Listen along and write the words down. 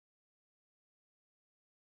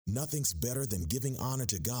Nothing's better than giving honor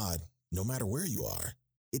to God, no matter where you are.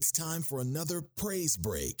 It's time for another praise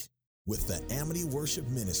break with the Amity Worship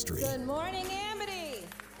Ministry. Good morning, Amity.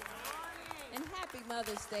 And happy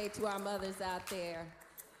Mother's Day to our mothers out there.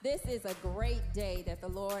 This is a great day that the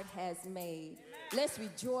Lord has made. Let's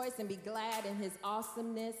rejoice and be glad in his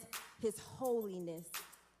awesomeness, his holiness.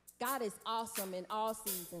 God is awesome in all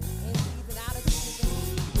seasons, in season, out of season.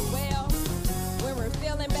 Well, when we're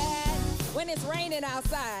feeling bad, when it's raining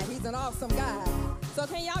outside, he's an awesome God. So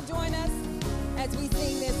can y'all join us as we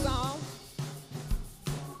sing this song?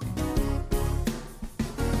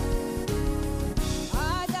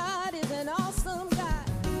 Our God is an awesome God,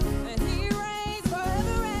 and he reigns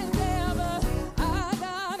forever and ever. Our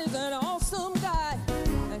God is an awesome God,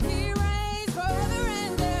 and he reigns forever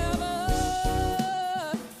and ever.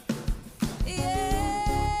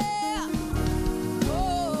 Yeah.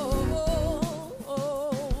 Oh.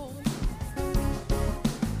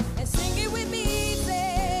 And sing it with me,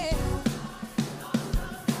 say,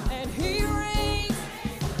 and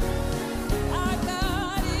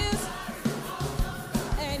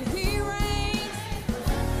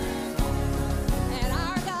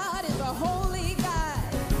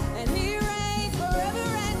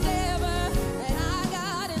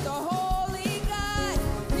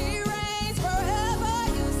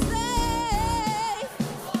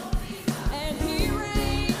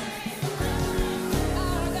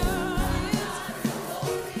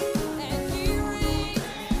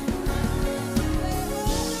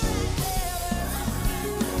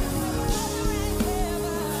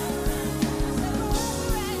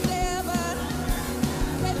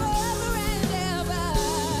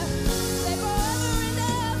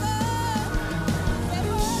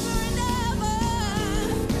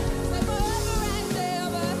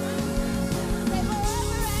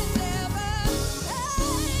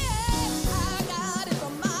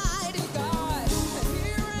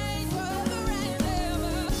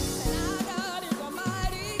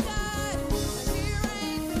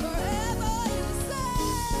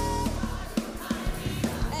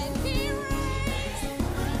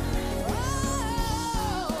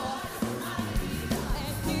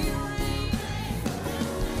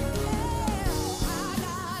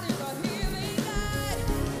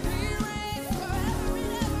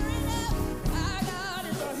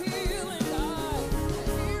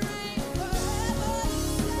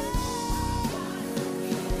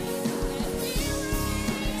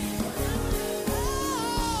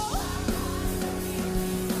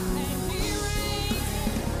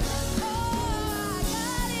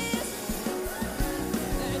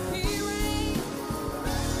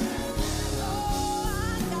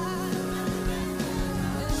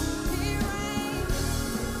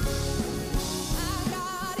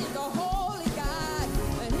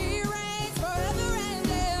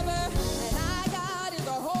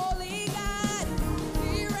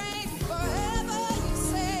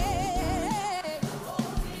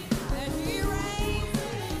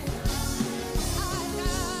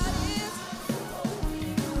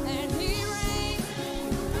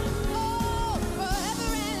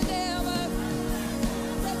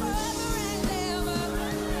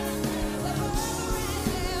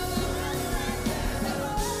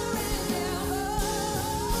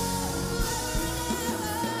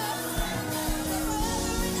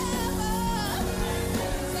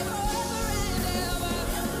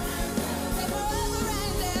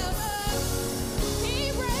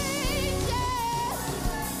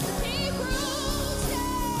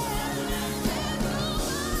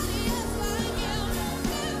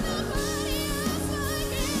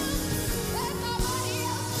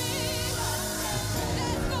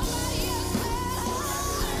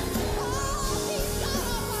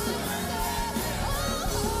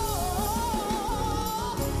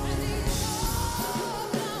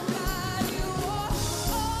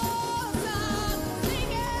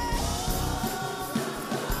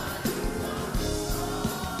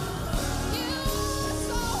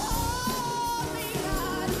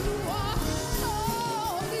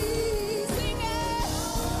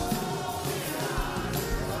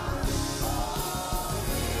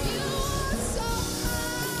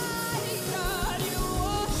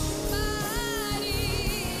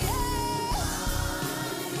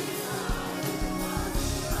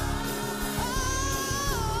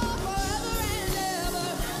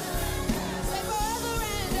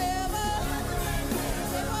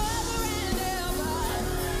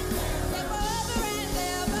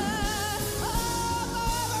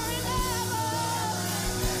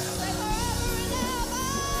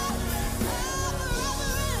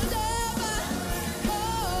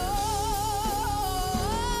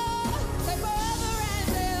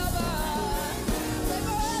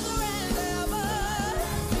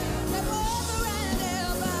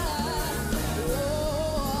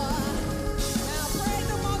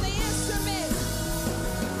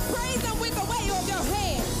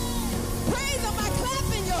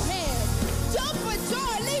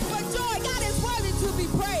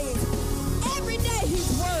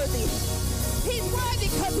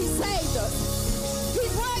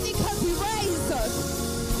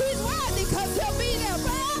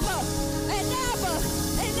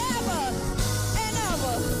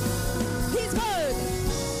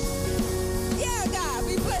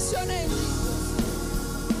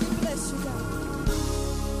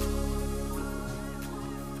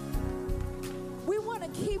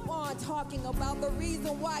keep on talking about the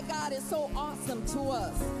reason why God is so awesome to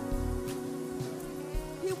us.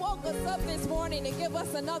 He woke us up this morning to give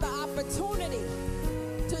us another opportunity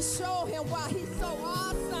to show him why he's so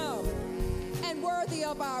awesome and worthy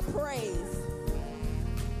of our praise.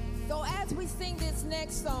 So as we sing this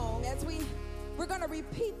next song, we're going to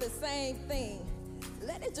repeat the same thing.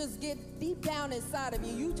 Let it just get deep down inside of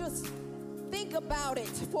you. You just think about it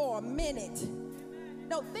for a minute.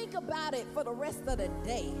 No, think about it for the rest of the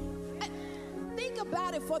day. Think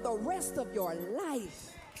about it for the rest of your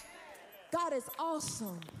life. God is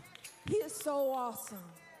awesome. He is so awesome.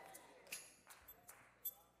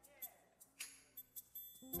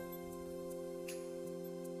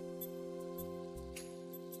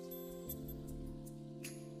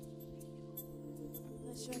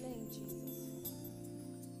 Bless your name, Jesus.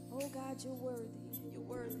 Oh, God, you're worthy. You're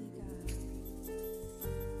worthy, God.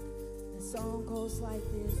 The song goes like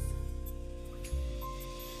this.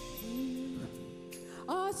 You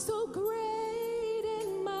are so great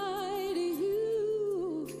and mighty.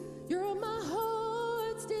 You're my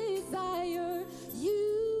heart's desire.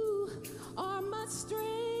 You are my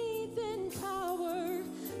strength and power.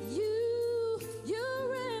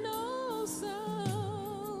 You're an awesome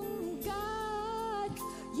God.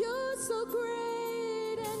 You're so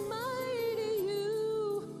great and mighty.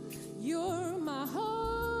 You're my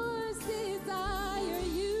heart's desire.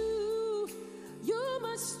 You're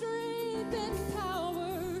my strength and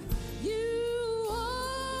power. You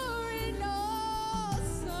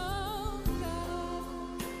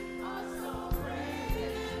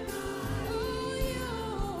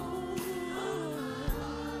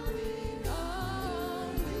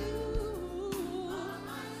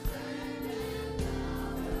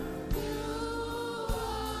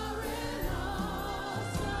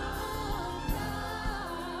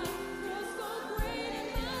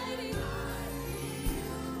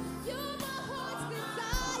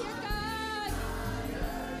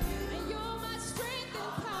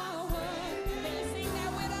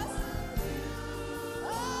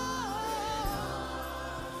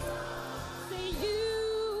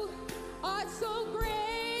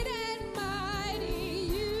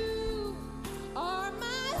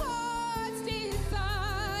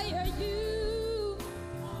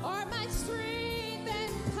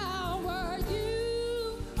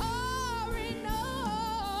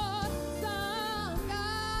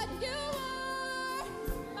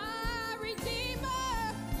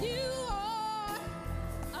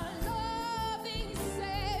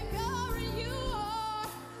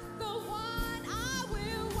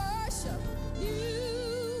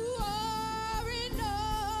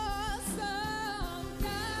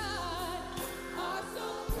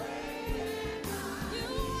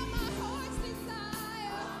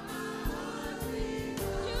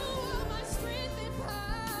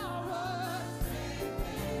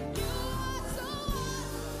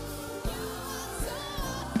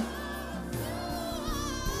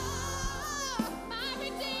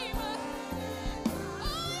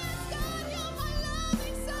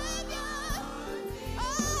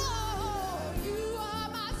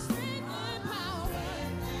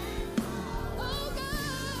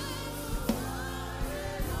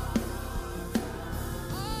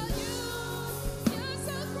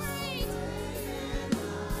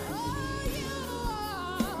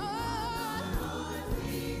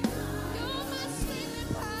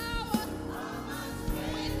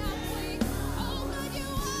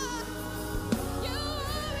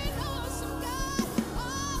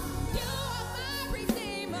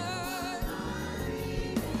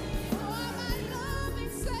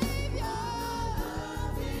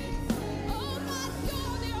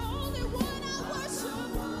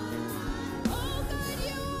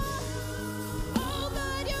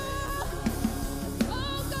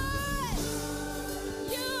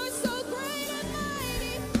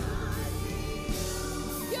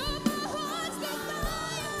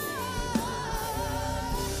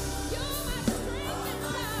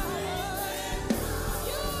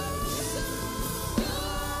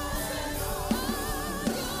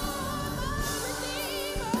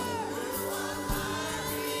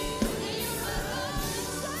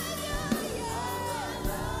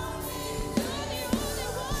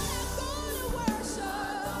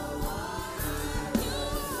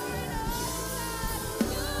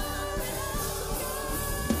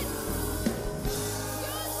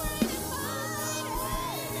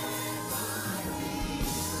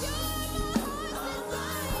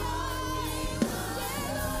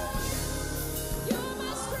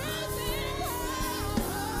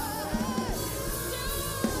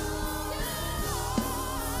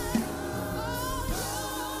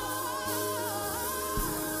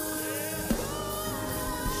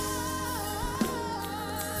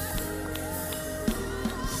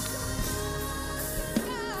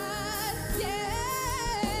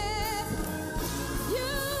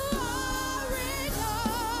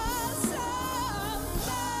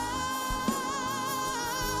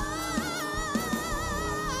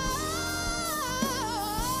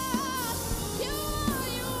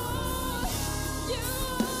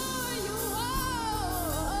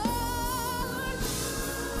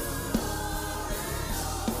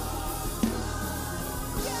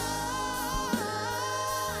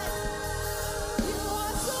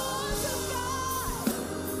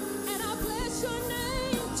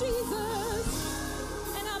Jesus.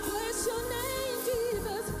 And I bless your name,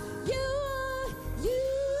 Jesus. You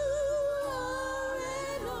are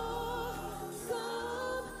an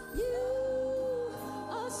awesome. You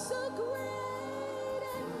are so great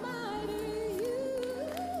and mighty. You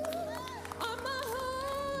are my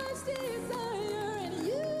heart's desire, and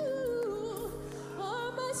you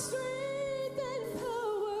are my strength and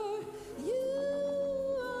power. You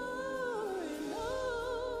are an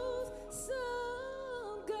awesome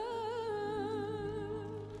God.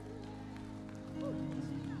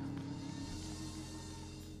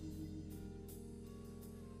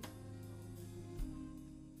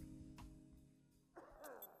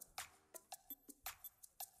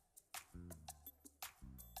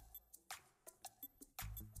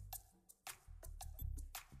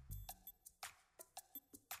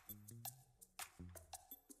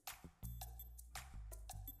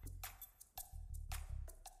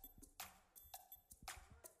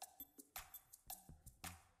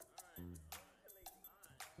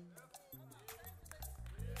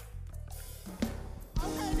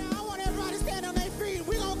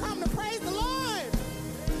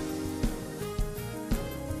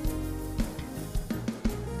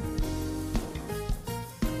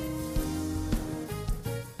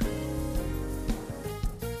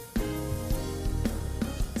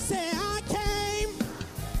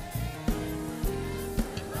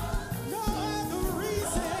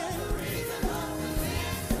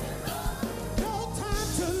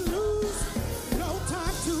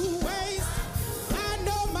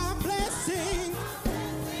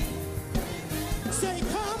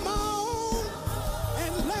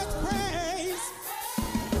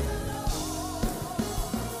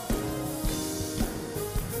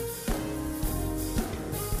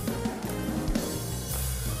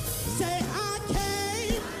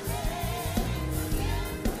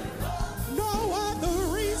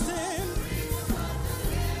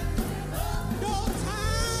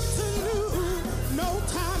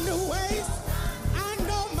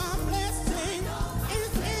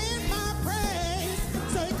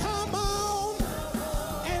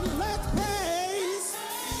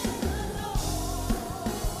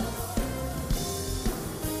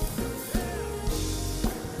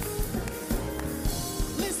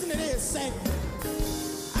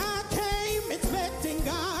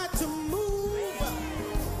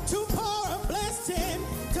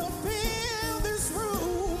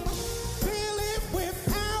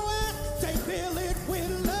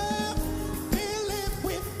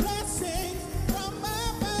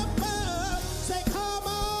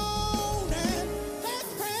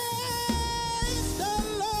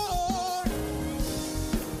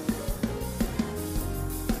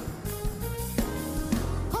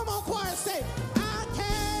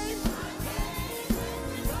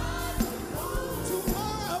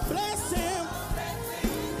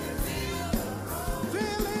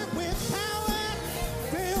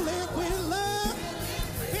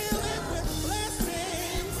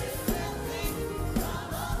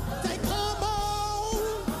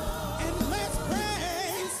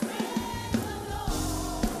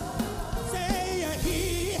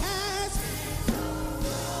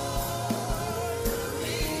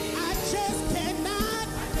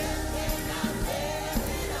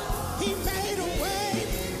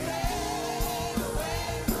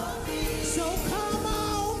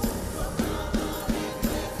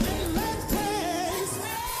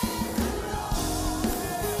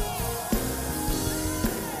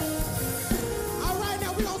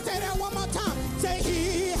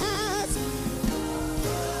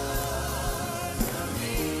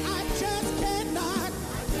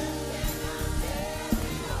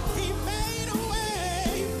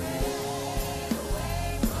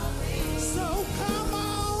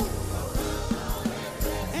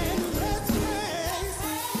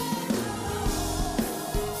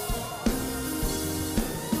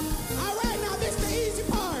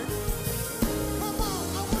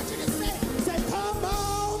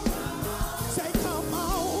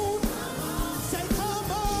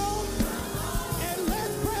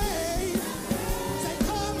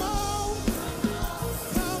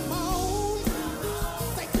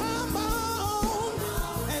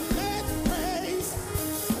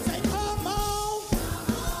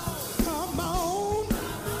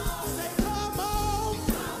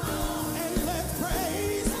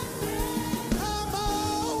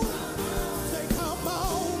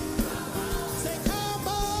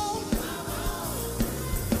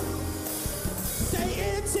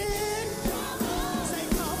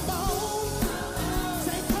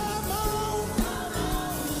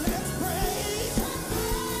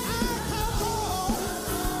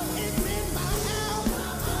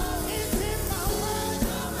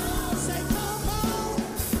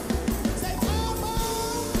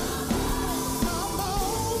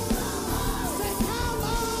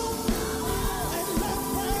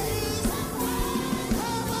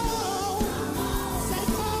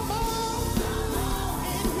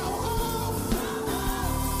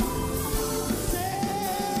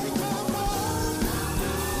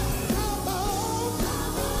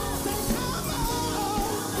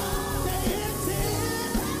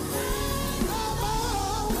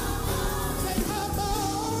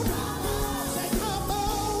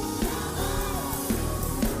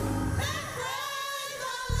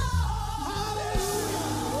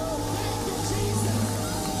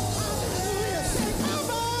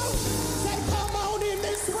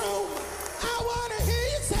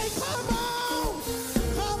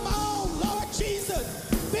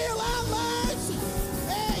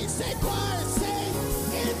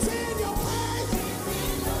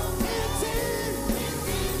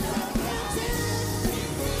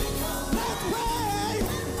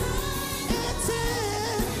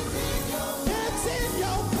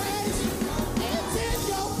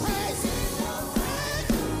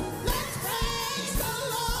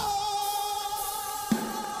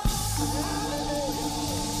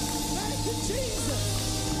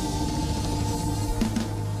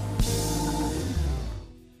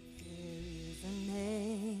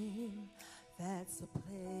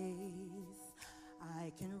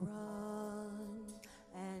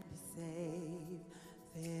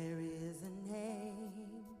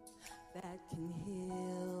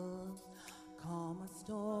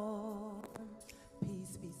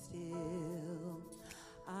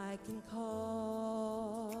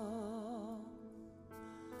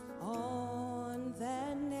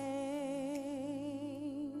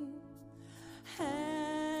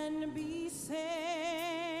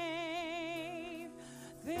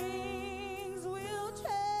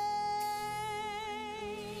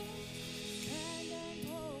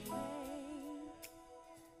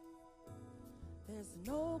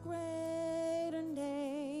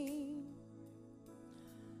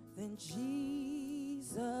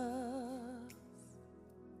 Jesus,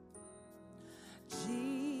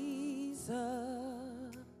 Jesus,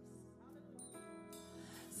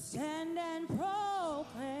 stand and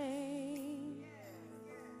proclaim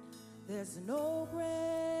there's no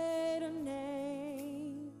greater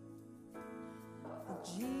name than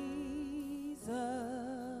Jesus,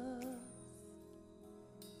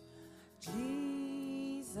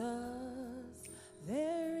 Jesus,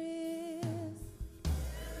 there is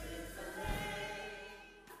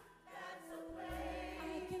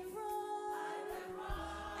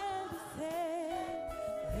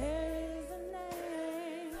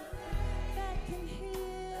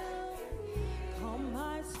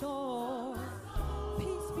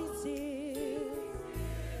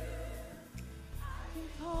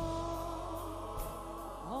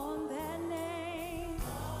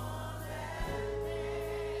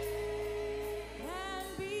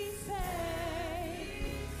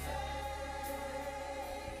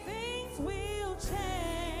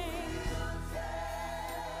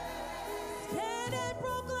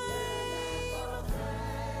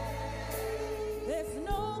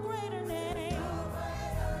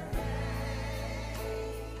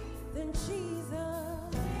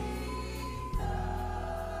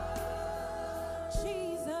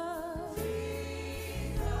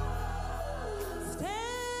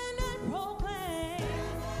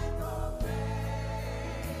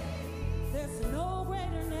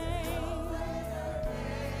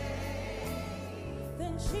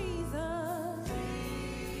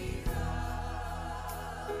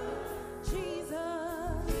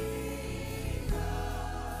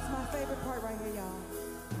part right here, y'all.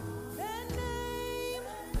 That name,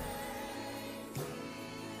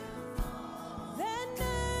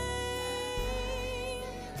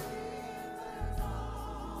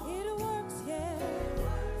 it works, yeah,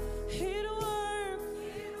 it works.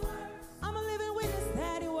 I'm a living witness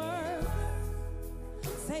that it works.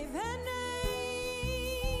 Say that name.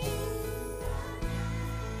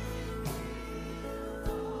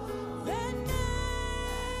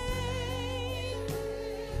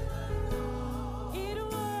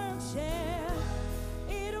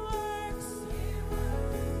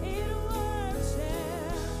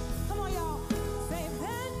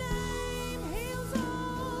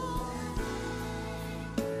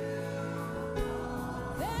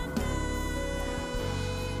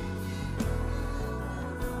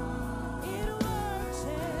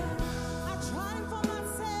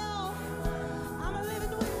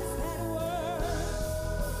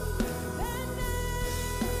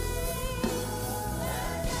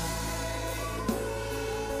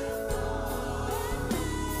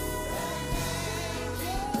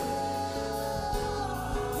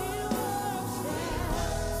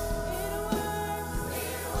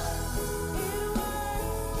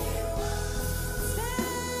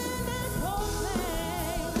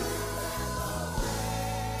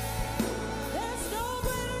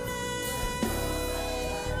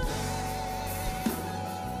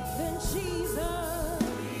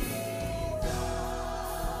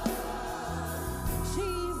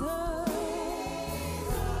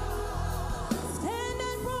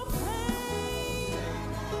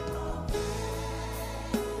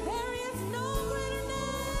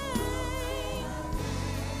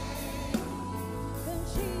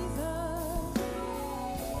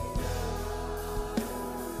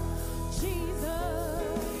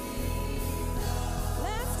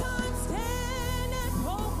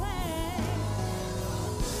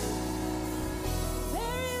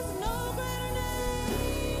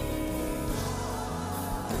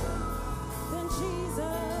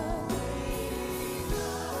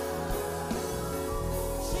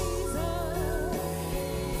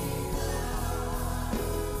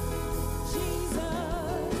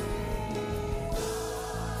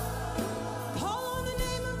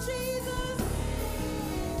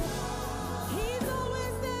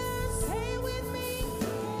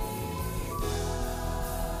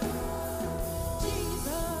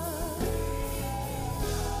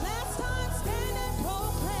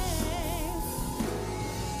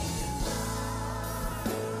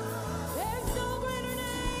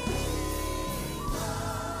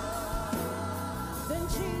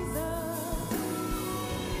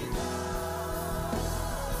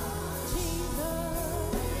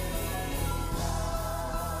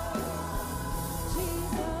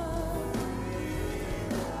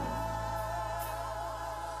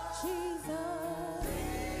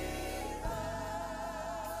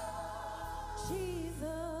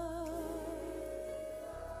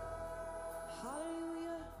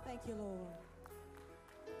 Thank you, Lord.